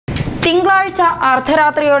തിങ്കളാഴ്ച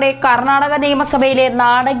അർദ്ധരാത്രിയോടെ കർണാടക നിയമസഭയിലെ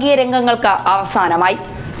നാടകീയ രംഗങ്ങൾക്ക് അവസാനമായി.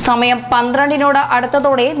 സമയം 12-നോട്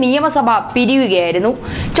അടുത്തതോടെ നിയമസഭ പിരിയുകയായിരുന്നു.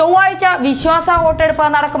 ചൊവ്വാഴ്ച വിശ്വാസ വോട്ടെടുപ്പ്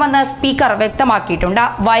നടക്കുമെന്ന് സ്പീക്കർ വ്യക്തമാക്കിയിട്ടുണ്ട്.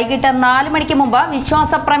 വൈകിട്ട് 4 മണിക്ക് മുമ്പ്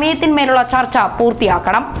വിശ്വാസ പ്രമേയത്തിന്മേലുള്ള ചർച്ച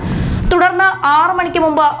പൂർത്തിയാക്കണം. തുടർന്ന് 6 മണിക്ക്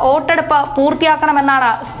മുമ്പ് വോട്ടെടുപ്പ്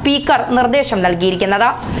പൂർത്തിയാക്കണമെന്നാണ് സ്പീക്കർ നിർദ്ദേശം നൽകിയിരിക്കുന്നത്.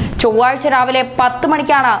 ചൊവ്വാഴ്ച രാവിലെ 10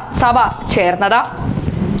 മണിക്കാണ് സഭ ചേർന്നത്.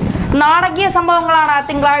 നാടകീയ സംഭവങ്ങളാണ്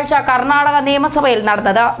തിങ്കളാഴ്ച കർണാടക നിയമസഭയിൽ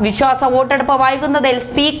നടന്നത്. വിശ്വാസ വോട്ടെടുപ്പ് വൈകുന്നതിൽ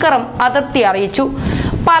സ്പീക്കറും അതൃപ്തി അറിയിച്ചു.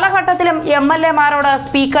 പല ഘട്ടത്തിലും MLA-മാരോട്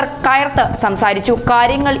സ്പീക്കർ കയർത്ത് സംസാരിച്ചു.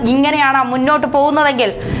 കാര്യങ്ങൾ ഇങ്ങനെയാണ് മുന്നോട്ട്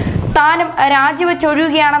പോകുന്നതെങ്കിൽ താനും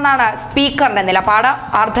രാജിവെച്ചൊഴിയുകയാണെന്നാണ് സ്പീക്കറിന്റെ നിലപാട്.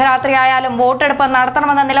 അർദ്ധരാത്രിയായാലും വോട്ടെടുപ്പ്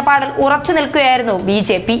നടത്തണമെന്ന നിലപാടിൽ ഉറച്ചു നിൽക്കുകയായിരുന്നു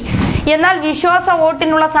BJP. എന്നാൽ വിശ്വാസ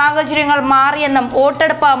വോട്ടിനുള്ള സാഹചര്യങ്ങൾ മാറിയെന്നും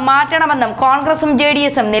വോട്ടെടുപ്പ് മാറ്റണമെന്നും കോൺഗ്രസും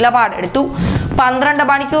JDS-ഉം നിലപാടെടുത്തു. 12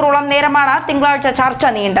 മണിക്കൂറോളം നേരമാണ് തിങ്കളാഴ്ച ചർച്ച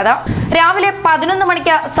നീണ്ടത്. രാവിലെ 11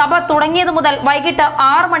 മണിക്ക് സഭ തുടങ്ങിയത് മുതൽ വൈകിട്ട്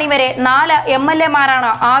 6 മണി വരെ 4 MLA-മാരാണ്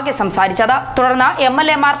ആകെ സംസാരിച്ചത്. തുടർന്ന്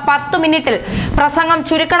MLA-മാർ 10 മിനിറ്റിൽ പ്രസംഗം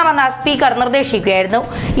ചുരുക്കണമെന്ന് സ്പീക്കർ നിർദ്ദേശിക്കുകയായിരുന്നു.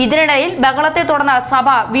 ഇതിനിടയിൽ ബഹളത്തെ തുടർന്ന് സഭ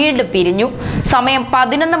വീണ്ടും പിരിഞ്ഞു. സമയം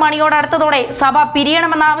 11 മണിയോടടുത്തതോടെ സഭ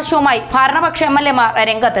പിരിയണമെന്ന ആവശ്യവുമായി ഭരണപക്ഷ MLA-മാർ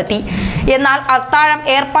രംഗത്തെത്തി. എന്നാൽ അത്താഴം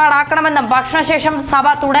ഏർപ്പാടാക്കണമെന്നും ഭക്ഷണശേഷം സഭ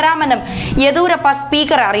തുടരാമെന്നും യെദ്യൂരപ്പ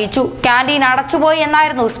സ്പീക്കറെ അറിയിച്ചു. ക്യാന്റീൻ അടച്ചുപോയി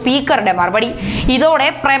എന്നായിരുന്നു സ്പീക്കറുടെ മറുപടി. ഇതോടെ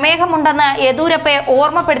പ്രമേഹമുണ്ടെന്ന് യെദ്യൂരപ്പയെ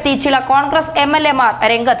ഓർമ്മപ്പെടുത്തി ചില കോൺഗ്രസ് MLA-മാർ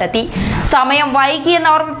രംഗത്തെത്തി. സമയം വൈകിയെന്ന്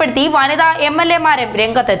ഓർമ്മപ്പെടുത്തി വനിതാ MLA-മാരും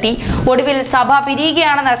രംഗത്തെത്തി. ഒടുവിൽ സഭ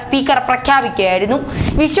പിരിയുകയാണെന്ന് സ്പീക്കർ പ്രഖ്യാപിക്കുകയായിരുന്നു.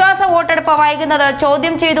 വിശ്വാസ വോട്ടെടുപ്പ് വൈകുന്നത്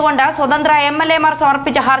ചോദ്യം ചെയ്തുകൊണ്ട് സ്വതന്ത്ര MLA-മാർ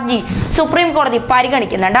സമർപ്പിച്ച ഹർജി സുപ്രീം കോടതി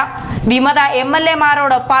പരിഗണിക്കുന്നുണ്ട്. വിമത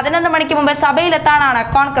MLA-മാരോട് 11 മണിക്ക് മുമ്പ് സഭയിലെത്താനാണ്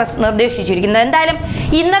കോൺഗ്രസ് നിർദ്ദേശിച്ചിരിക്കുന്നത്. എന്തായാലും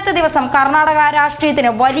ഇന്നത്തെ ദിവസം കർണാടക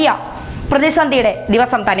രാഷ്ട്രീയത്തിന് വലിയ പ്രതിസന്ധിയുടെ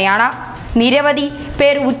ദിവസം തന്നെയാണ്. നിരവധി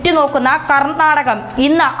പേർ ഉറ്റുനോക്കുന്ന കർണാടകം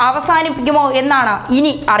ഇന്ന് അവസാനിപ്പിക്കുമോ എന്നാണ്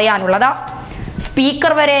ഇനി അറിയാനുള്ളത്.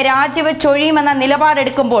 സ്പീക്കർ വരെ രാജിവെച്ചൊഴിയുമെന്ന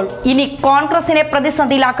നിലപാടെടുക്കുമ്പോൾ ഇനി കോൺഗ്രസിനെ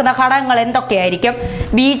പ്രതിസന്ധിയിലാക്കുന്ന ഘടകങ്ങൾ എന്തൊക്കെയായിരിക്കും?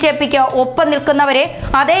 BJPക്ക് ഒപ്പം നിൽക്കുന്നവരെ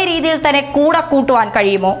അതേ രീതിയിൽ തന്നെ കൂടെ കൂട്ടുവാൻ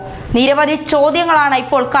കഴിയുമോ? നിരവധി ചോദ്യങ്ങളാണ്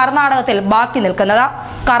ഇപ്പോൾ കർണാടകത്തിൽ ബാക്കി നിൽക്കുന്നത്.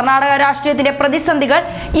 കർണാടക രാഷ്ട്രീയത്തിന്റെ പ്രതിസന്ധികൾ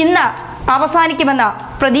ഇന്ന് അവസാനിക്കുമെന്ന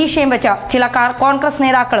പ്രതീക്ഷയും വെച്ച ചില കോൺഗ്രസ്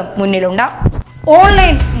നേതാക്കളും മുന്നിലുണ്ട്.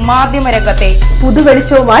 ഓൺലൈൻ മാധ്യമരംഗത്തെ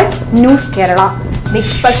പുതുവെളിച്ചവുമായി ന്യൂസ് കേരള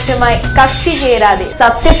നിഷ്പക്ഷമായി കത്തിചേരാതെ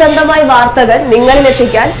സത്യസന്ധമായ വാർത്തകൾ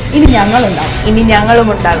നിങ്ങളിലെത്തിക്കാൻ ഇനി ഞങ്ങളുണ്ടാവും. ഇനി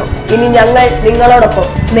ഞങ്ങളുമുണ്ടാകും. ഇനി ഞങ്ങൾ നിങ്ങളോടൊപ്പം,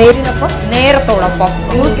 നേരിനൊപ്പം, നേരത്തോടൊപ്പം.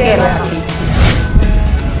 ന്യൂസ് കേരള.